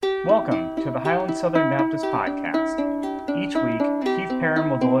Welcome to the Highland Southern Baptist Podcast. Each week, Keith Perrin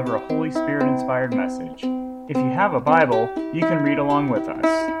will deliver a Holy Spirit-inspired message. If you have a Bible, you can read along with us.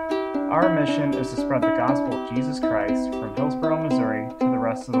 Our mission is to spread the gospel of Jesus Christ from Hillsboro, Missouri to the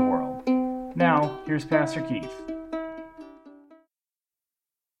rest of the world. Now, here's Pastor Keith.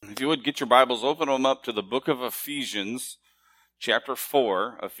 If you would get your Bibles, open them up to the book of Ephesians, chapter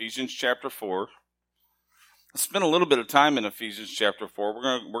 4. Ephesians chapter 4. I spent a little bit of time in Ephesians chapter 4.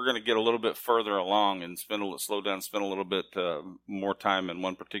 We're going to get a little bit further along and spend a little bit more time in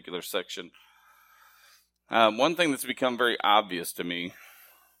one particular section. One thing that's become very obvious to me,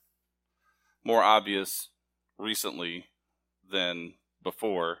 more obvious recently than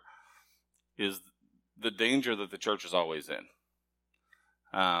before, is the danger that the church is always in.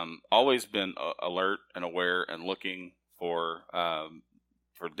 Always been alert and aware and looking for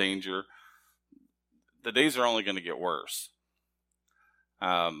danger. The days are only going to get worse.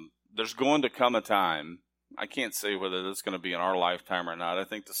 There's going to come a time, I can't say whether it's going to be in our lifetime or not. I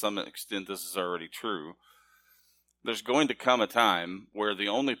think to some extent this is already true. There's going to come a time where the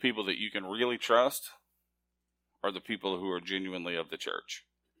only people that you can really trust are the people who are genuinely of the church.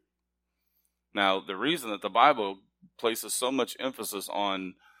 Now, the reason that the Bible places so much emphasis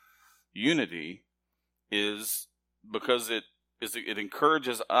on unity is because it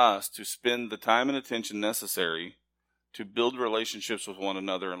encourages us to spend the time and attention necessary to build relationships with one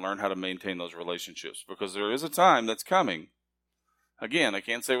another and learn how to maintain those relationships. Because there is a time that's coming. Again, I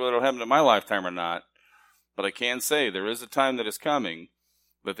can't say whether it'll happen in my lifetime or not, but I can say there is a time that is coming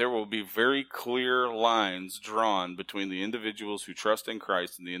that there will be very clear lines drawn between the individuals who trust in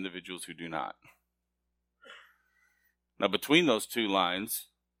Christ and the individuals who do not. Now, between those two lines,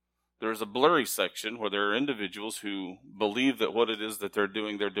 there's a blurry section where there are individuals who believe that what it is that they're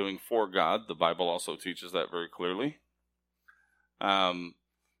doing for God. The Bible also teaches that very clearly.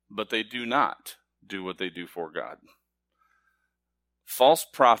 But they do not do what they do for God. False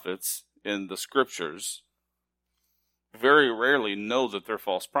prophets in the scriptures very rarely know that they're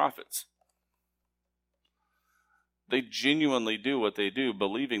false prophets. They genuinely do what they do,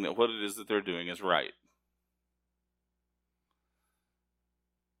 believing that what it is that they're doing is right.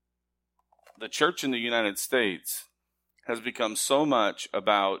 The church in the United States has become so much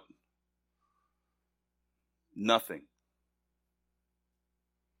about nothing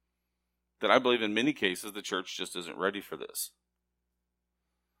that I believe in many cases the church just isn't ready for this.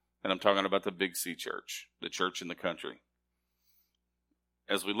 And I'm talking about the Big C church, the church in the country.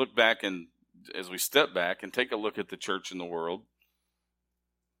 As we look back and as we step back and take a look at the church in the world,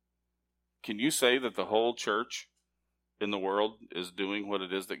 can you say that the whole church in the world is doing what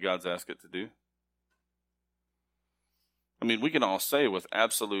it is that God's asked it to do? I mean, we can all say with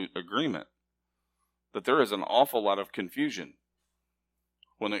absolute agreement that there is an awful lot of confusion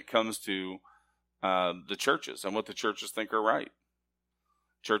when it comes to the churches and what the churches think are right.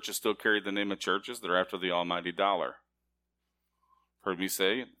 Churches still carry the name of churches. They're after the almighty dollar. Heard me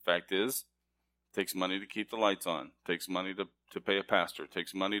say, the fact is, it takes money to keep the lights on. It takes money to pay a pastor. It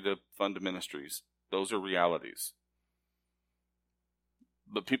takes money to fund ministries. Those are realities.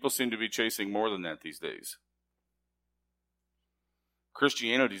 But people seem to be chasing more than that these days.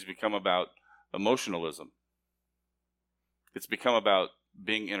 Christianity's become about emotionalism. It's become about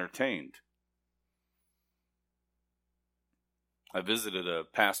being entertained. I visited a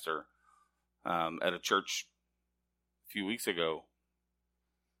pastor at a church a few weeks ago.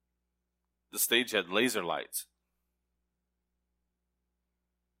 The stage had laser lights.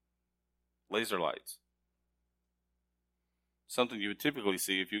 Laser lights. Something you would typically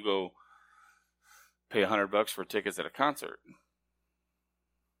see if you go pay $100 for tickets at a concert.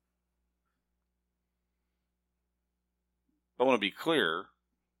 I want to be clear,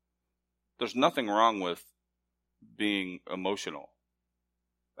 there's nothing wrong with being emotional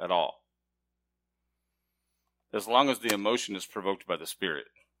at all, as long as the emotion is provoked by the Spirit.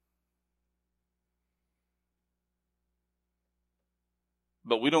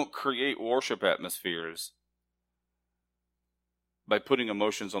 But we don't create worship atmospheres by putting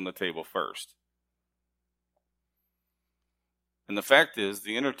emotions on the table first. And the fact is,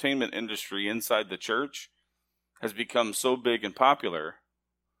 the entertainment industry inside the church has become so big and popular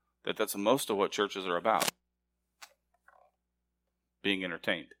that that's most of what churches are about. Being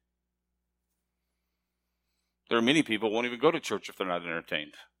entertained. There are many people who won't even go to church if they're not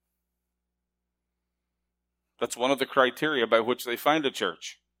entertained. That's one of the criteria by which they find a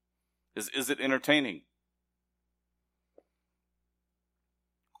church. Is it entertaining?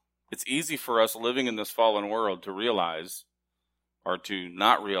 It's easy for us living in this fallen world to realize or to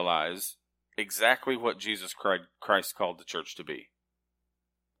not realize exactly what Jesus Christ called the church to be.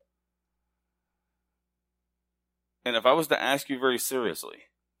 And if I was to ask you very seriously,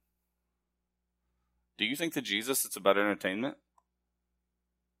 do you think that Jesus is about entertainment?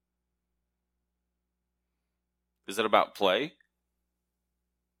 Is it about play?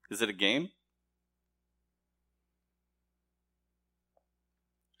 Is it a game?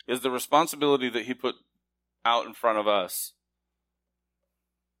 Is the responsibility that he put out in front of us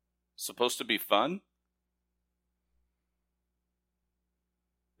supposed to be fun?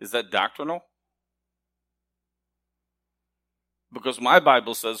 Is that doctrinal? Because my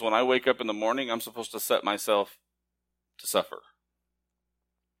Bible says when I wake up in the morning, I'm supposed to set myself to suffer.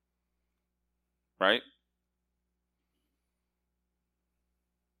 Right?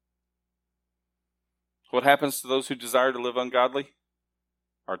 What happens to those who desire to live ungodly?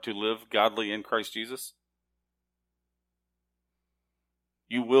 Or to live godly in Christ Jesus?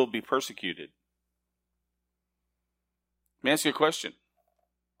 You will be persecuted. Let me ask you a question.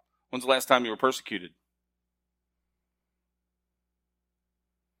 When's the last time you were persecuted?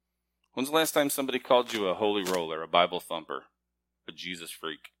 When's the last time somebody called you a holy roller, a Bible thumper, a Jesus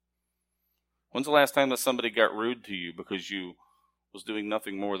freak? When's the last time that somebody got rude to you because you was doing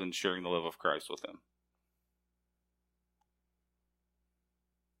nothing more than sharing the love of Christ with them?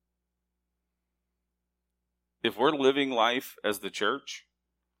 If we're living life as the church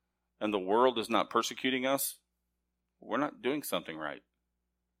and the world is not persecuting us, we're not doing something right.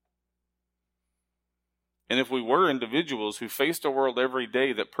 And if we were individuals who faced a world every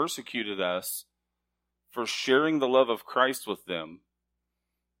day that persecuted us for sharing the love of Christ with them,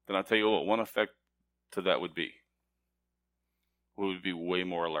 then I tell you what one effect to that would be. We would be way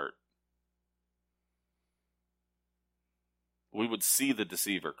more alert. We would see the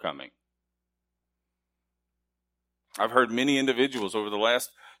deceiver coming. I've heard many individuals over the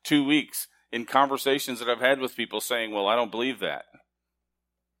last 2 weeks in conversations that I've had with people saying, well, I don't believe that.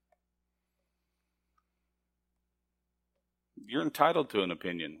 You're entitled to an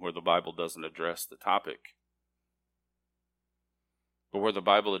opinion where the Bible doesn't address the topic. But where the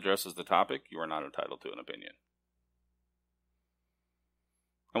Bible addresses the topic, you are not entitled to an opinion.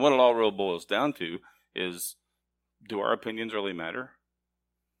 And what it all really boils down to is, do our opinions really matter?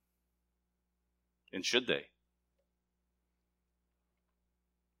 And should they?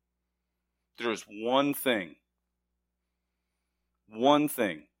 There is one thing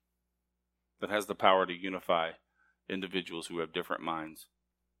that has the power to unify individuals who have different minds.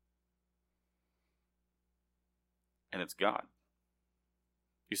 And it's God.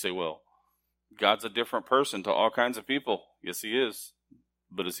 You say, well, God's a different person to all kinds of people. Yes, he is.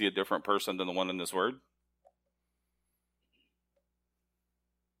 But is he a different person than the one in this word?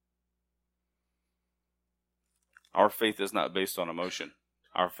 Our faith is not based on emotion.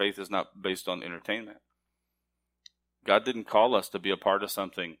 Our faith is not based on entertainment. God didn't call us to be a part of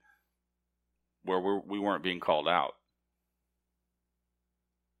something where we weren't being called out.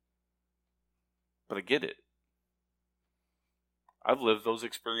 But I get it. I've lived those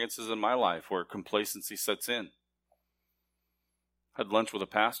experiences in my life where complacency sets in. I had lunch with a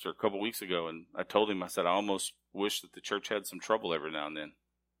pastor a couple weeks ago, and I told him, I said, I almost wish that the church had some trouble every now and then.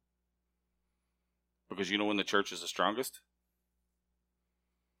 Because you know when the church is the strongest?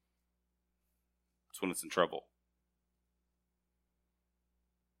 It's when it's in trouble.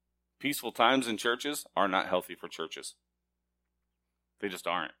 Peaceful times in churches are not healthy for churches. They just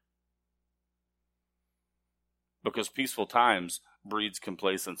aren't. Because peaceful times breeds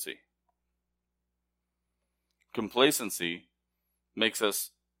complacency. Complacency makes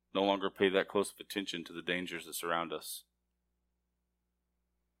us no longer pay that close of attention to the dangers that surround us.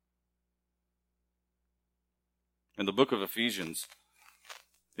 In the book of Ephesians,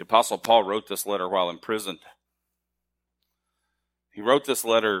 the Apostle Paul wrote this letter while imprisoned. He wrote this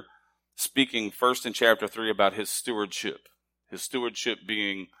letter speaking first in chapter 3 about his stewardship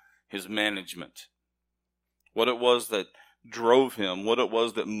being his management. What it was that drove him, what it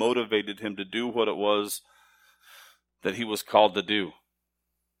was that motivated him to do what it was that he was called to do.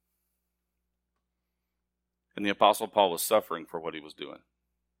 And the Apostle Paul was suffering for what he was doing.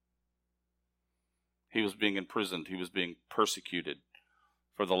 He was being imprisoned. He was being persecuted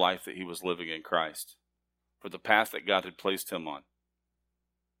for the life that he was living in Christ, for the path that God had placed him on.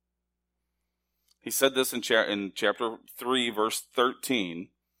 He said this in chapter 3, verse 13,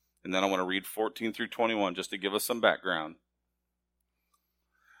 and then I want to read 14 through 21 just to give us some background.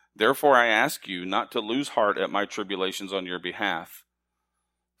 Therefore I ask you not to lose heart at my tribulations on your behalf,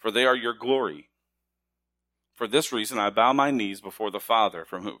 for they are your glory. For this reason I bow my knees before the Father,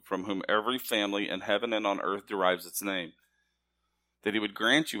 from whom every family in heaven and on earth derives its name, that he would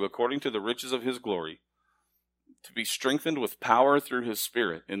grant you, according to the riches of his glory, to be strengthened with power through his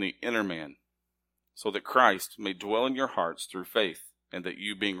Spirit in the inner man, so that Christ may dwell in your hearts through faith, and that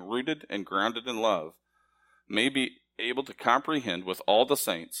you, being rooted and grounded in love, may be able to comprehend with all the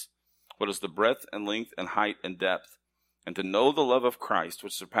saints what is the breadth and length and height and depth, and to know the love of Christ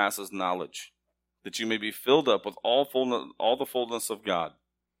which surpasses knowledge, that you may be filled up with all the fullness of God.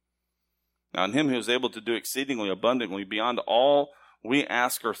 Now in him who is able to do exceedingly abundantly beyond all we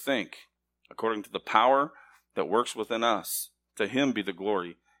ask or think, according to the power that works within us, to him be the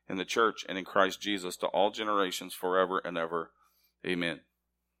glory in the church and in Christ Jesus to all generations forever and ever. Amen.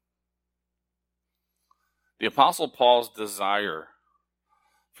 The Apostle Paul's desire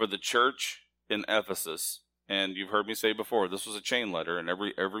for the church in Ephesus, and you've heard me say before, this was a chain letter, and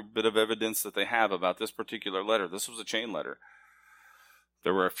every bit of evidence that they have about this particular letter, this was a chain letter.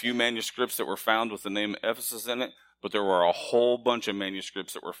 There were a few manuscripts that were found with the name Ephesus in it, but there were a whole bunch of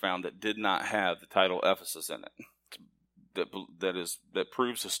manuscripts that were found that did not have the title Ephesus in it. That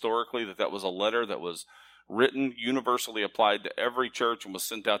proves historically that was a letter that was written, universally applied to every church, and was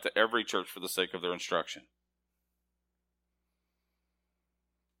sent out to every church for the sake of their instruction.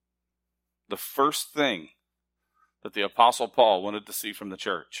 The first thing that the Apostle Paul wanted to see from the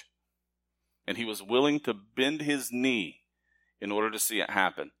church, and he was willing to bend his knee in order to see it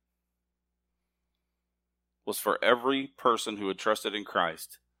happen, was for every person who had trusted in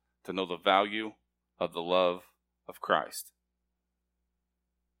Christ to know the value of the love of Christ.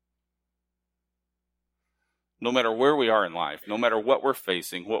 No matter where we are in life, no matter what we're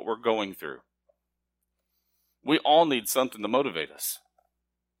facing, what we're going through, we all need something to motivate us.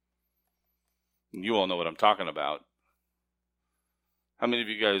 You all know what I'm talking about. How many of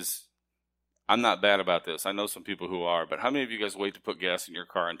you guys, I'm not bad about this, I know some people who are, but how many of you guys wait to put gas in your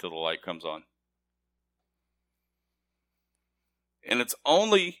car until the light comes on? And it's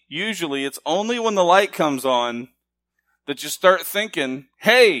only when the light comes on that you start thinking,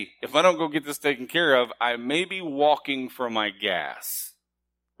 hey, if I don't go get this taken care of, I may be walking for my gas.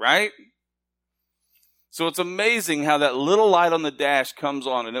 Right? So it's amazing how that little light on the dash comes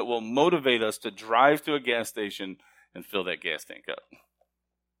on, and it will motivate us to drive to a gas station and fill that gas tank up.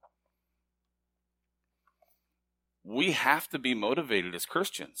 We have to be motivated as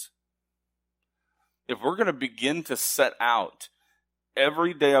Christians. If we're going to begin to set out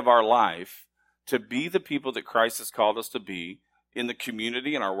every day of our life to be the people that Christ has called us to be in the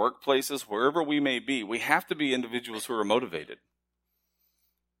community, in our workplaces, wherever we may be, we have to be individuals who are motivated.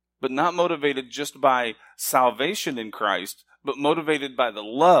 But not motivated just by salvation in Christ, but motivated by the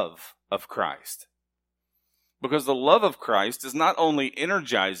love of Christ. Because the love of Christ is not only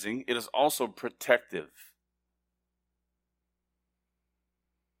energizing, it is also protective.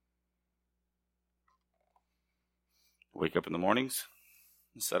 Wake up in the mornings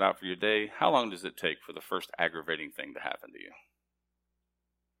and set out for your day. How long does it take for the first aggravating thing to happen to you?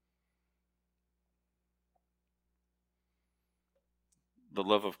 The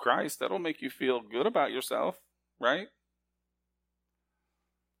love of Christ, that'll make you feel good about yourself, right?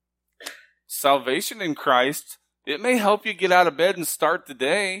 Salvation in Christ, it may help you get out of bed and start the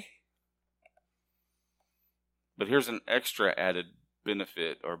day. But here's an extra added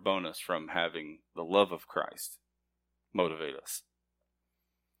benefit or bonus from having the love of Christ motivate us.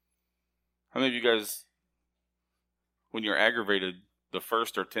 How many of you guys, when you're aggravated the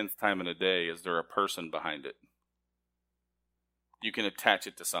first or 10th time in a day, is there a person behind it? You can attach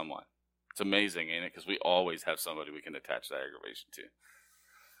it to someone. It's amazing, ain't it? Because we always have somebody we can attach that aggravation to.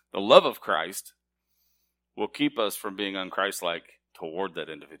 The love of Christ will keep us from being unchristlike toward that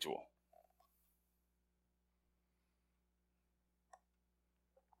individual.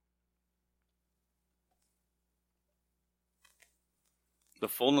 The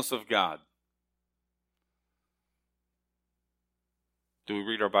fullness of God. Do we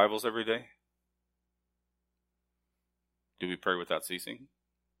read our Bibles every day? Do we pray without ceasing?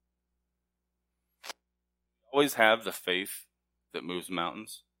 Always have the faith that moves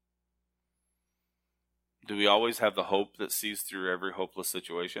mountains? Do we always have the hope that sees through every hopeless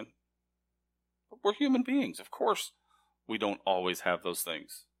situation? We're human beings. Of course, we don't always have those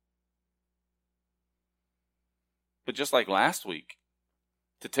things. But just like last week,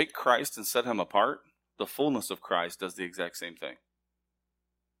 to take Christ and set him apart, the fullness of Christ does the exact same thing.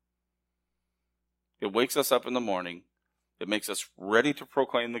 It wakes us up in the morning. It makes us ready to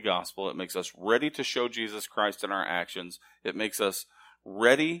proclaim the gospel. It makes us ready to show Jesus Christ in our actions. It makes us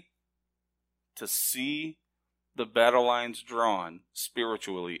ready to see the battle lines drawn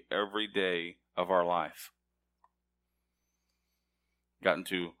spiritually every day of our life. Got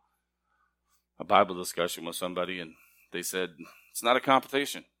into a Bible discussion with somebody, and they said, it's not a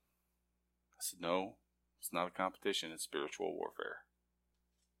competition. I said, no, it's not a competition. It's spiritual warfare.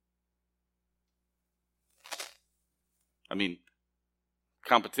 I mean,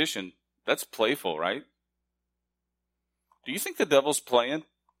 competition, that's playful, right? Do you think the devil's playing?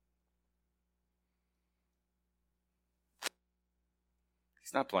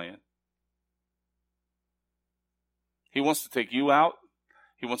 He's not playing. He wants to take you out.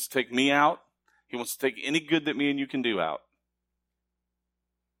 He wants to take me out. He wants to take any good that me and you can do out.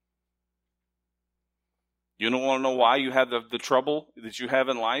 You don't want to know why you have the trouble that you have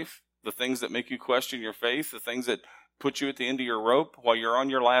in life? The things that make you question your faith? The things that put you at the end of your rope while you're on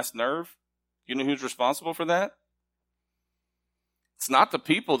your last nerve? You know who's responsible for that? It's not the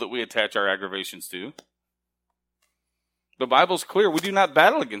people that we attach our aggravations to. The Bible's clear. We do not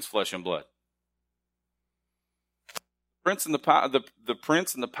battle against flesh and blood. The prince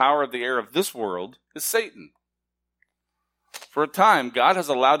and the power of the air of this world is Satan. For a time, God has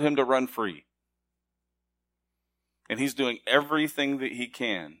allowed him to run free. And he's doing everything that he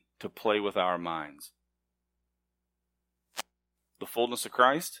can to play with our minds. The fullness of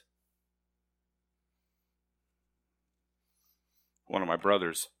Christ. One of my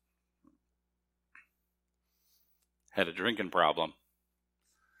brothers had a drinking problem.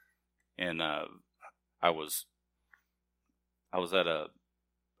 And I was at a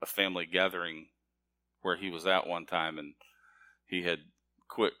family gathering where he was at one time, and he had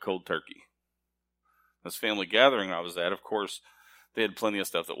quit cold turkey. This family gathering I was at, of course, they had plenty of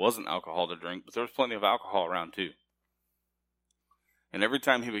stuff that wasn't alcohol to drink, but there was plenty of alcohol around too. And every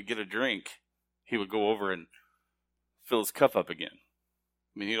time he would get a drink, he would go over and fill his cup up again.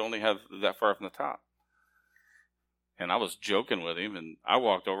 I mean, he'd only have that far from the top. And I was joking with him, and I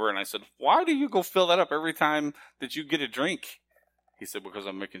walked over and I said, "Why do you go fill that up every time that you get a drink?" He said, "Because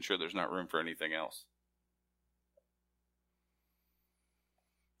I'm making sure there's not room for anything else."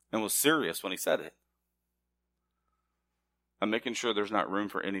 And was serious when he said it. I'm making sure there's not room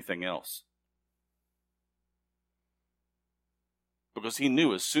for anything else. Because he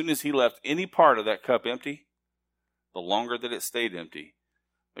knew as soon as he left any part of that cup empty, the longer that it stayed empty,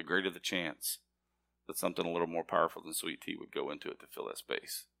 the greater the chance that something a little more powerful than sweet tea would go into it to fill that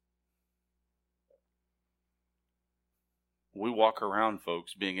space. We walk around,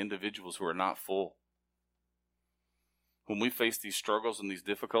 folks, being individuals who are not full. When we face these struggles and these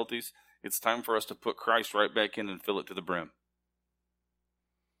difficulties, it's time for us to put Christ right back in and fill it to the brim.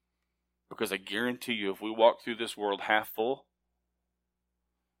 Because I guarantee you, if we walk through this world half full,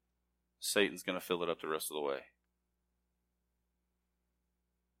 Satan's going to fill it up the rest of the way.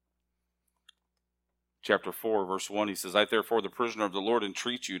 Chapter 4, verse 1, he says, "I therefore, the prisoner of the Lord,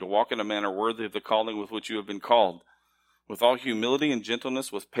 entreat you to walk in a manner worthy of the calling with which you have been called, with all humility and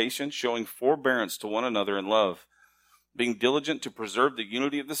gentleness, with patience, showing forbearance to one another in love, being diligent to preserve the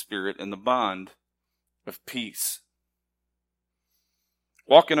unity of the Spirit and the bond of peace."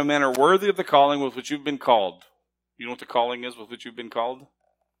 Walk in a manner worthy of the calling with which you've been called. You know what the calling is with which you've been called?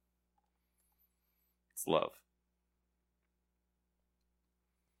 It's love.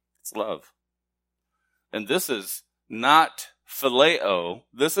 It's love. And this is not phileo.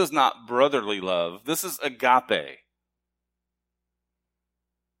 This is not brotherly love. This is agape.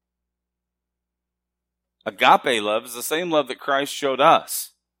 Agape love is the same love that Christ showed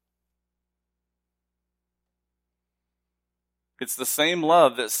us. It's the same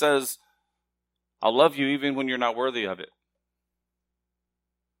love that says, "I'll love you even when you're not worthy of it."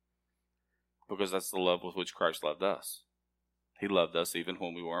 Because that's the love with which Christ loved us. He loved us even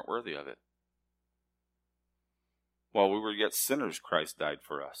when we weren't worthy of it. While we were yet sinners, Christ died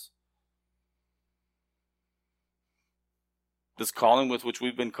for us. This calling with which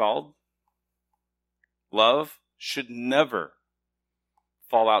we've been called, love, should never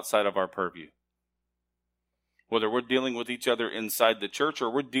fall outside of our purview. Whether we're dealing with each other inside the church or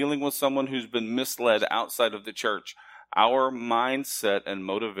we're dealing with someone who's been misled outside of the church, our mindset and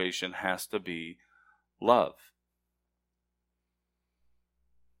motivation has to be love.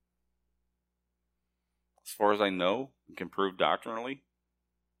 As far as I know and can prove doctrinally,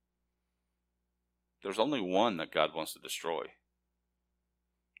 there's only one that God wants to destroy.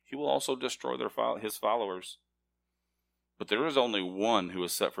 He will also destroy his followers. But there is only one who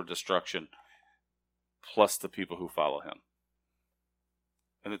is set for destruction, plus the people who follow him.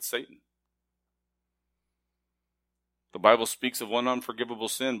 And it's Satan. The Bible speaks of one unforgivable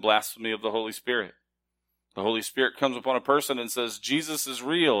sin, blasphemy of the Holy Spirit. The Holy Spirit comes upon a person and says, "Jesus is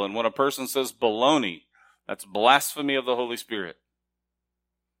real." And when a person says baloney, that's blasphemy of the Holy Spirit.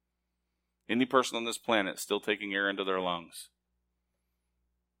 Any person on this planet still taking air into their lungs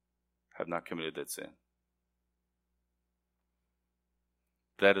have not committed that sin.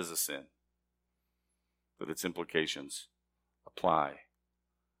 That is a sin. But its implications apply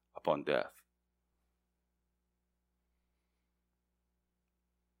upon death.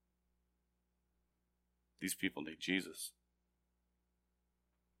 These people need Jesus.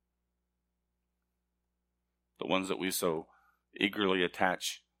 The ones that we so eagerly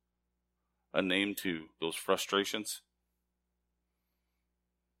attach a name to, those frustrations,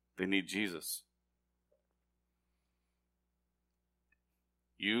 they need Jesus.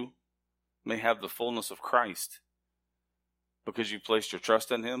 You may have the fullness of Christ because you placed your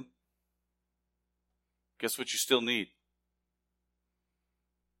trust in Him. Guess what you still need?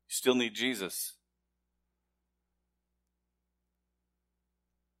 You still need Jesus.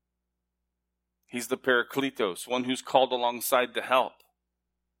 He's the Parakletos, one who's called alongside to help.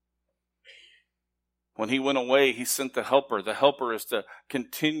 When He went away, He sent the Helper. The Helper is to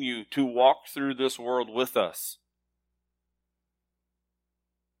continue to walk through this world with us.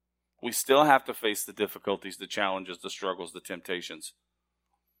 We still have to face the difficulties, the challenges, the struggles, the temptations.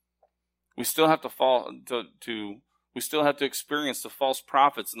 We still have to we still have to experience the false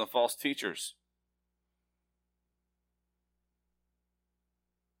prophets and the false teachers.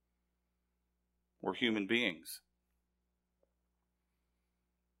 We're human beings.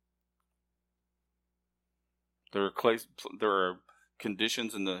 There are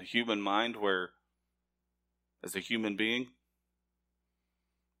conditions in the human mind where, as a human being,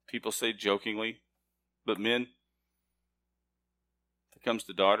 people say jokingly, but men, if it comes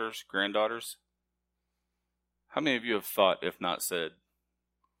to daughters, granddaughters, how many of you have thought, if not said,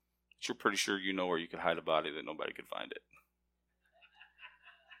 that you're pretty sure you know where you could hide a body that nobody could find it?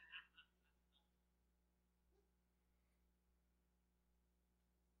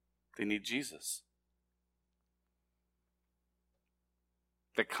 They need Jesus.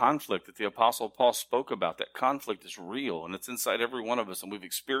 The conflict that the Apostle Paul spoke about, that conflict is real, and it's inside every one of us, and we've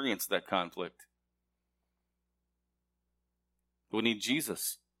experienced that conflict. We need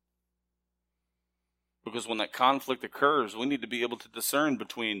Jesus. Because when that conflict occurs, we need to be able to discern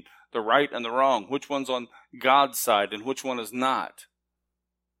between the right and the wrong, which one's on God's side and which one is not.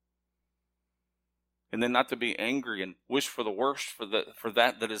 And then not to be angry and wish for the worst for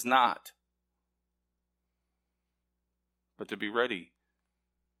that is not. But to be ready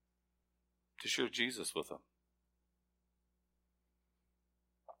to share Jesus with them.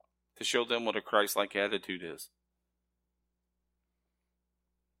 To show them what a Christ-like attitude is.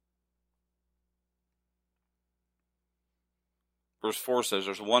 Verse 4 says,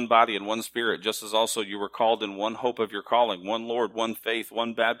 there's one body and one Spirit, just as also you were called in one hope of your calling, one Lord, one faith,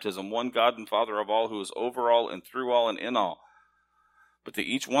 one baptism, one God and Father of all, who is over all and through all and in all. But to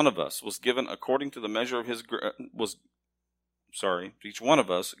each one of us was given according to the measure of each one of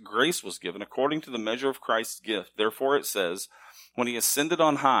us, grace was given according to the measure of Christ's gift. Therefore it says, when He ascended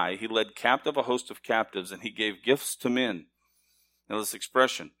on high, He led captive a host of captives, and He gave gifts to men. Now this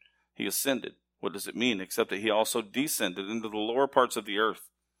expression, He ascended, what does it mean? Except that He also descended into the lower parts of the earth.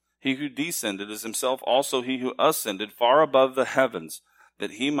 He who descended is Himself also He who ascended far above the heavens,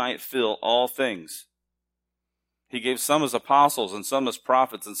 that He might fill all things. He gave some as apostles, and some as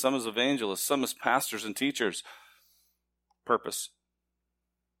prophets, and some as evangelists, some as pastors and teachers. Purpose: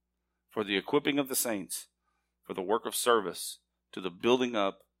 for the equipping of the saints, for the work of service, to the building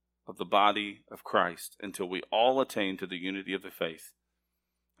up of the body of Christ, until we all attain to the unity of the faith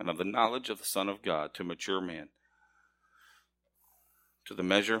and of the knowledge of the Son of God, to mature man, to the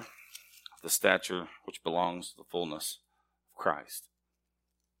measure of the stature which belongs to the fullness of Christ.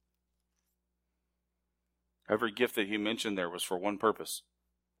 Every gift that he mentioned there was for one purpose.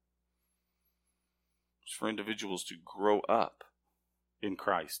 It was for individuals to grow up in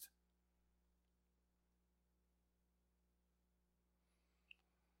Christ.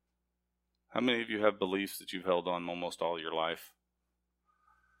 How many of you have beliefs that you've held on almost all your life,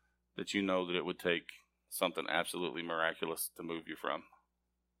 that you know that it would take something absolutely miraculous to move you from?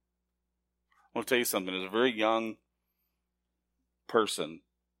 I want to tell you something. As a very young person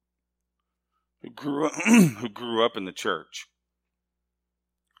who grew up in the church,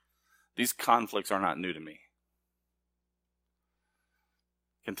 these conflicts are not new to me.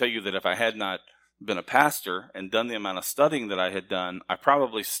 I can tell you that if I had not been a pastor and done the amount of studying that I had done, I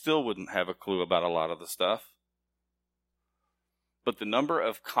probably still wouldn't have a clue about a lot of the stuff. But the number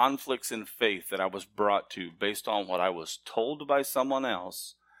of conflicts in faith that I was brought to based on what I was told by someone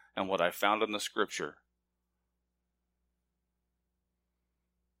else and what I found in the Scripture,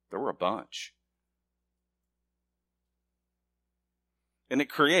 there were a bunch. And it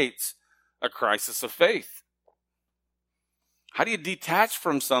creates a crisis of faith. How do you detach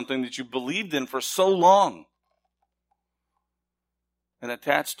from something that you believed in for so long and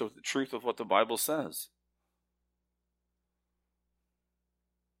attach to the truth of what the Bible says?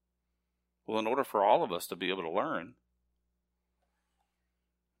 Well, in order for all of us to be able to learn,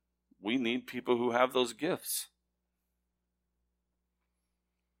 we need people who have those gifts.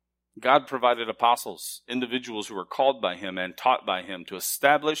 God provided apostles, individuals who were called by him and taught by him to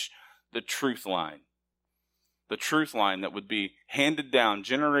establish the truth line. The truth line that would be handed down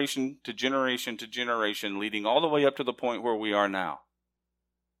generation to generation to generation, leading all the way up to the point where we are now.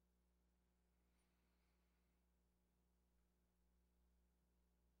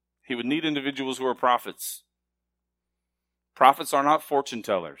 He would need individuals who are prophets. Prophets are not fortune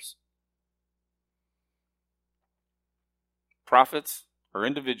tellers. Prophets are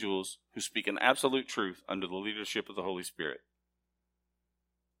individuals who speak an absolute truth under the leadership of the Holy Spirit.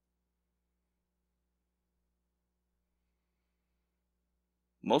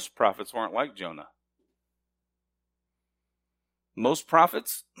 Most prophets weren't like Jonah. Most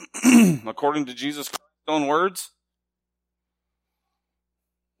prophets, according to Jesus Christ's own words,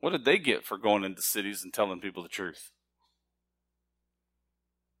 what did they get for going into cities and telling people the truth?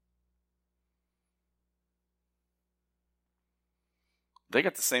 They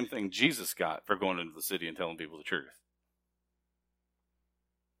got the same thing Jesus got for going into the city and telling people the truth.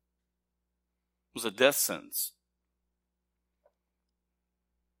 It was a death sentence.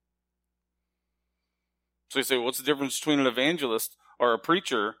 So you say, what's the difference between an evangelist or a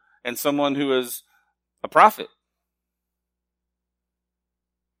preacher and someone who is a prophet?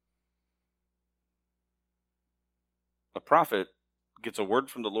 A prophet gets a word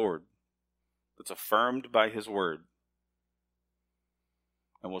from the Lord that's affirmed by his word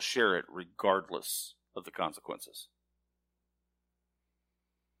and will share it regardless of the consequences.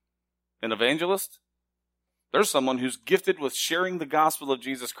 An evangelist, there's someone who's gifted with sharing the gospel of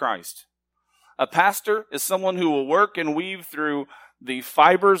Jesus Christ. A pastor is someone who will work and weave through the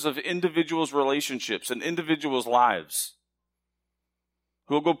fibers of individuals' relationships and individuals' lives.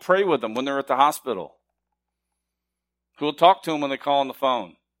 Who will go pray with them when they're at the hospital. Who will talk to them when they call on the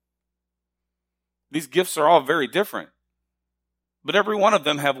phone. These gifts are all very different. But every one of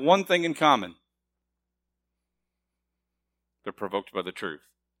them have one thing in common. They're provoked by the truth.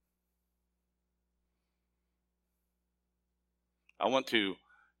 I want to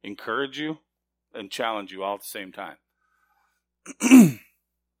encourage you and challenge you all at the same time.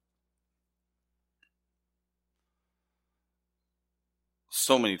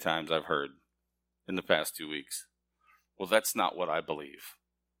 So many times I've heard in the past 2 weeks, well, that's not what I believe.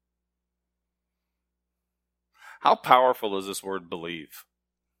 How powerful is this word believe?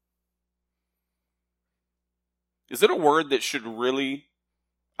 Is it a word that should really,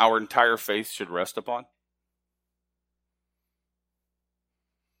 our entire faith should rest upon?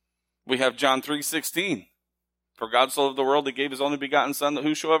 We have John 3:16. For God so loved the world, he gave his only begotten Son, that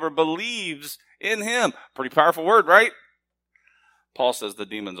whosoever believes in him. Pretty powerful word, right? Paul says the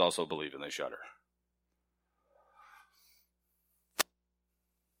demons also believe and they shudder.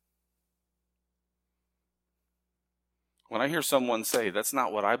 When I hear someone say, that's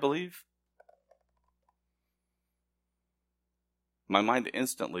not what I believe, my mind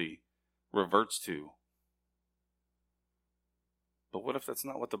instantly reverts to, but what if that's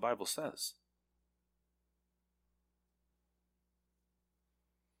not what the Bible says?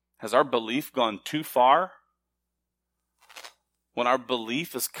 Has our belief gone too far when our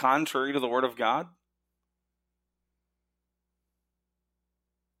belief is contrary to the Word of God?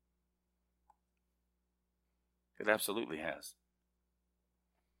 It absolutely has.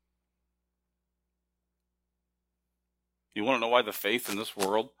 You want to know why the faith in this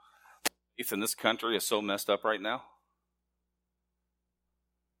world, faith in this country is so messed up right now?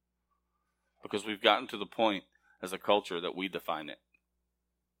 Because we've gotten to the point as a culture that we define it.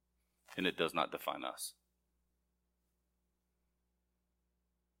 And it does not define us.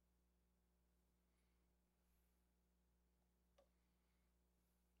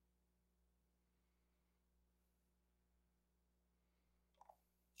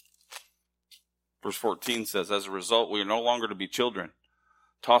 Verse 14 says, as a result, we are no longer to be children,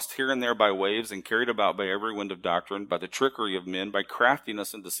 tossed here and there by waves and carried about by every wind of doctrine, by the trickery of men, by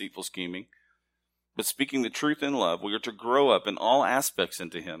craftiness and deceitful scheming. But speaking the truth in love, we are to grow up in all aspects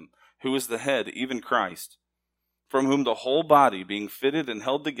into him, who is the head, even Christ, from whom the whole body, being fitted and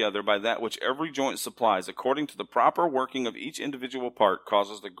held together by that which every joint supplies, according to the proper working of each individual part,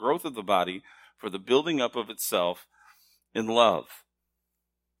 causes the growth of the body for the building up of itself in love.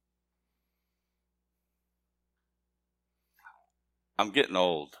 I'm getting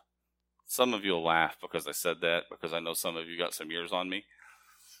old. Some of you will laugh because I said that, because I know some of you got some years on me.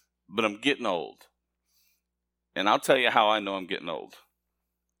 But I'm getting old. And I'll tell you how I know I'm getting old.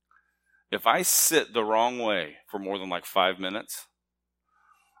 If I sit the wrong way for more than like 5 minutes,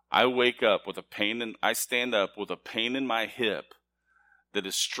 I wake up with a pain I stand up with a pain in my hip that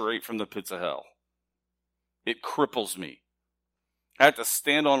is straight from the pits of hell. It cripples me. I have to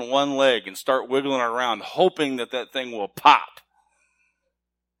stand on one leg and start wiggling around, hoping that that thing will pop,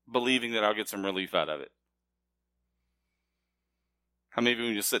 believing that I'll get some relief out of it. How many of you,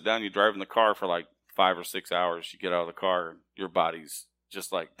 when you sit down, you drive in the car for like 5 or 6 hours, you get out of the car, and your body's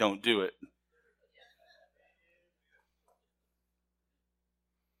just like, don't do it.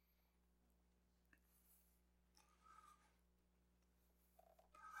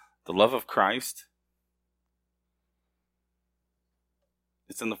 The love of Christ,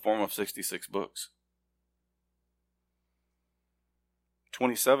 it's in the form of 66 books.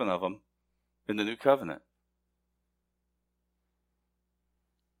 27 of them in the New Covenant.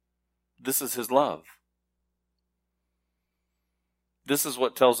 This is his love. This is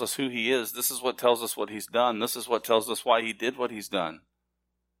what tells us who he is. This is what tells us what he's done. This is what tells us why he did what he's done.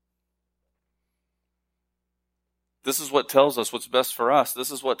 This is what tells us what's best for us.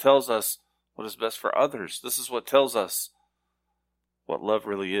 This is what tells us what is best for others. This is what tells us what love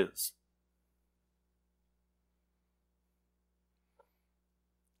really is.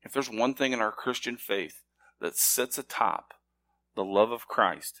 If there's one thing in our Christian faith that sits atop the love of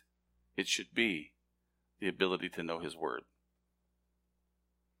Christ, it should be the ability to know his word.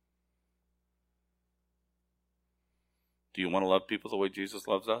 Do you want to love people the way Jesus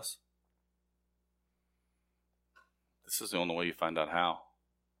loves us? This is the only way you find out how.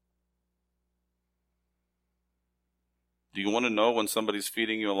 Do you want to know when somebody's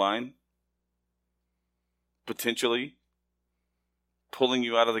feeding you a line? Potentially pulling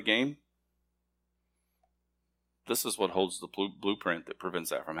you out of the game? This is what holds the blueprint that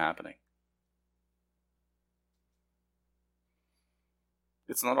prevents that from happening.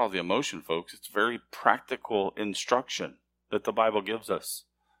 It's not all the emotion, folks. It's very practical instruction that the Bible gives us.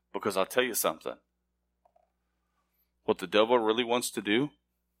 Because I'll tell you something. What the devil really wants to do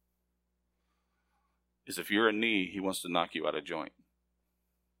is if you're a knee, he wants to knock you out of joint.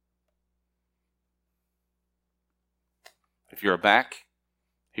 If you're a back,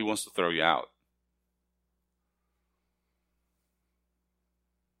 he wants to throw you out.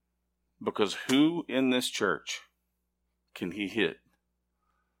 Because who in this church can he hit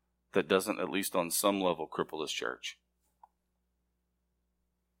that doesn't at least on some level cripple this church?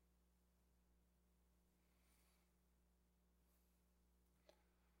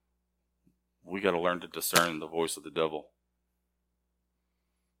 We got to learn to discern the voice of the devil,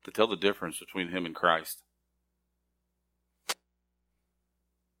 to tell the difference between him and Christ.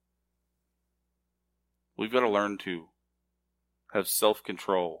 We've got to learn to have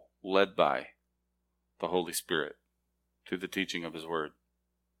self-control led by the Holy Spirit through the teaching of his word.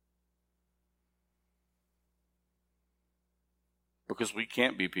 Because we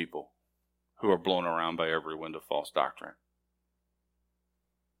can't be people who are blown around by every wind of false doctrine.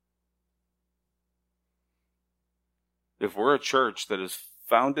 If we're a church that is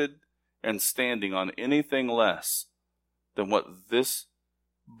founded and standing on anything less than what this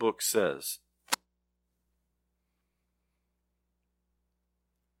book says,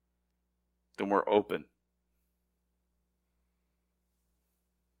 then we're open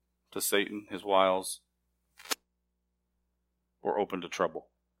to Satan, his wiles. We're open to trouble.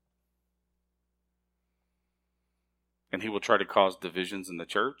 And he will try to cause divisions in the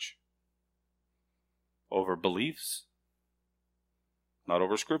church over beliefs, not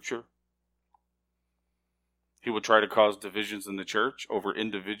over Scripture. He would try to cause divisions in the church over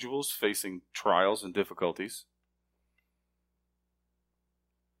individuals facing trials and difficulties.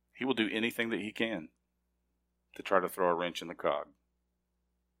 He will do anything that he can to try to throw a wrench in the cog.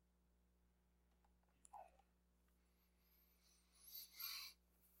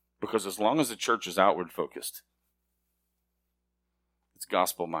 Because as long as the church is outward focused, it's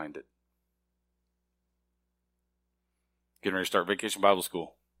gospel minded. Getting ready to start Vacation Bible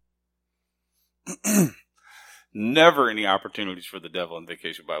School. Never any opportunities for the devil in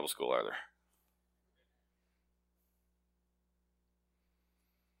Vacation Bible School, are there?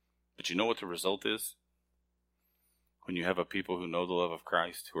 But you know what the result is? When you have a people who know the love of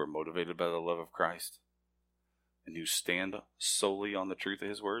Christ, who are motivated by the love of Christ, and who stand solely on the truth of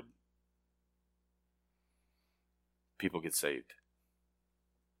his word, people get saved.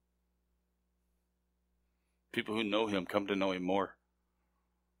 People who know him come to know him more.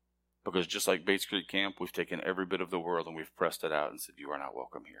 Because just like Bates Creek Camp, we've taken every bit of the world and we've pressed it out and said, you are not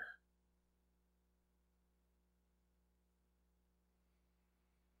welcome here.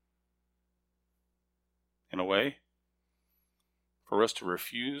 In a way, for us to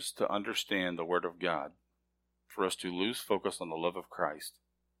refuse to understand the Word of God, for us to lose focus on the love of Christ,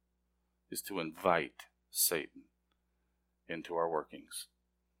 is to invite Satan into our workings.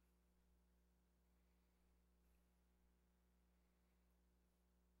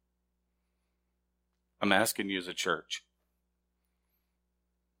 I'm asking you as a church.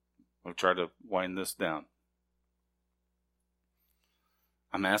 I'll try to wind this down.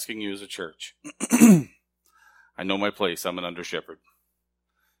 I'm asking you as a church. I know my place. I'm an under shepherd.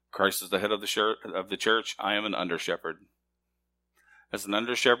 Christ is the head of the church. I am an under shepherd. As an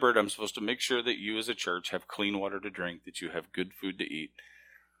under shepherd, I'm supposed to make sure that you as a church have clean water to drink, that you have good food to eat,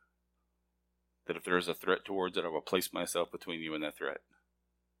 that if there is a threat towards it, I will place myself between you and that threat.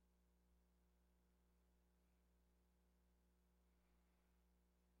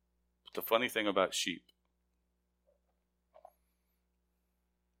 But the funny thing about sheep,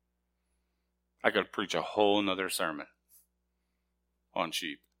 I could preach a whole nother sermon on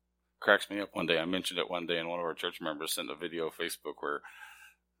sheep. Cracks me up one day. I mentioned it one day, and one of our church members sent a video on Facebook where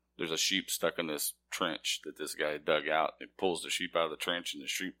there's a sheep stuck in this trench that this guy dug out. It pulls the sheep out of the trench, and the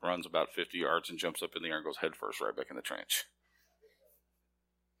sheep runs about 50 yards and jumps up in the air and goes headfirst right back in the trench.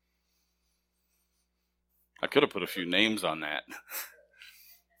 I could have put a few names on that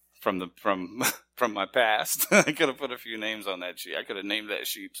from my past. I could have put a few names on that sheep. I could have named that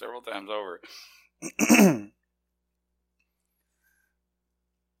sheep several times over.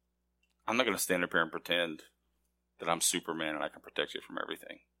 I'm not going to stand up here and pretend that I'm Superman and I can protect you from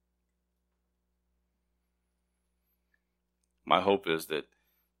everything. My hope is that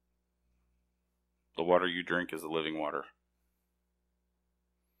the water you drink is the living water.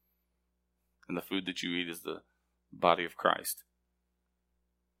 And the food that you eat is the body of Christ.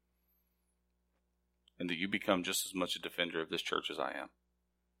 And that you become just as much a defender of this church as I am.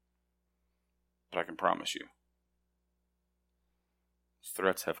 But I can promise you,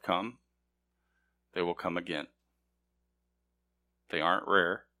 threats have come. They will come again. They aren't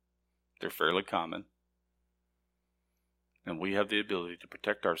rare. They're fairly common. And we have the ability to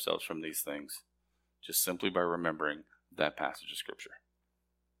protect ourselves from these things just simply by remembering that passage of Scripture.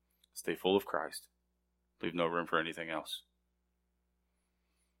 Stay full of Christ. Leave no room for anything else.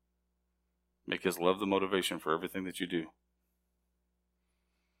 Make His love the motivation for everything that you do.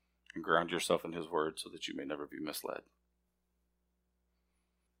 And ground yourself in His Word so that you may never be misled.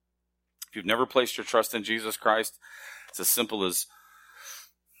 If you've never placed your trust in Jesus Christ, it's as simple as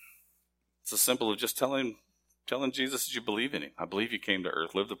just telling Jesus that you believe in Him. I believe you came to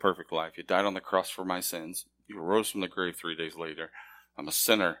earth, lived a perfect life. You died on the cross for my sins. You rose from the grave 3 days later. I'm a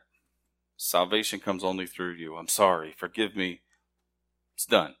sinner. Salvation comes only through you. I'm sorry. Forgive me. It's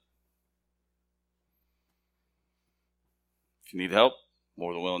done. If you need help,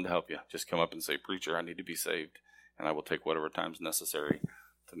 more than willing to help you. Just come up and say, "Preacher, I need to be saved." And I will take whatever time's necessary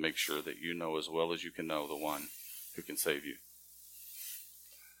to make sure that you know as well as you can know the one who can save you.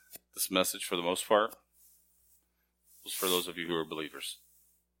 This message, for the most part, was for those of you who are believers.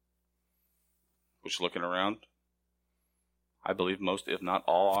 Which, looking around, I believe most, if not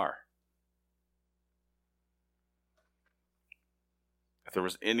all, are. If there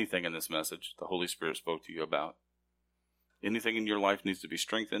was anything in this message the Holy Spirit spoke to you about, anything in your life needs to be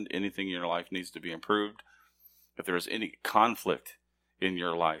strengthened, anything in your life needs to be improved, if there is any conflict in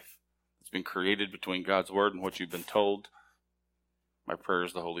your life that's been created between God's Word and what you've been told, my prayer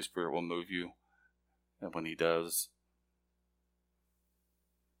is the Holy Spirit will move you, and when He does,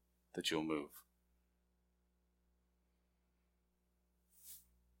 that you'll move.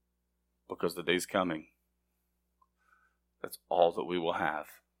 Because the day's coming. That's all that we will have.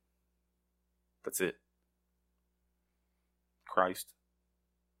 That's it. Christ,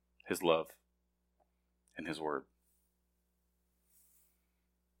 His love, and His Word.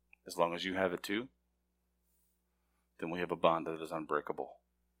 As long as you have it too, then we have a bond that is unbreakable.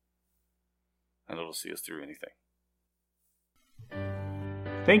 And it'll see us through anything.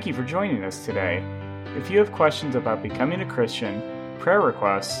 Thank you for joining us today. If you have questions about becoming a Christian, prayer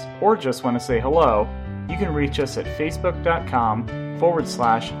requests, or just want to say hello, you can reach us at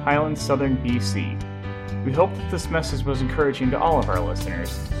facebook.com/Highlands Southern BC. We hope that this message was encouraging to all of our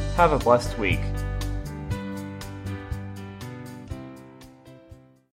listeners. Have a blessed week.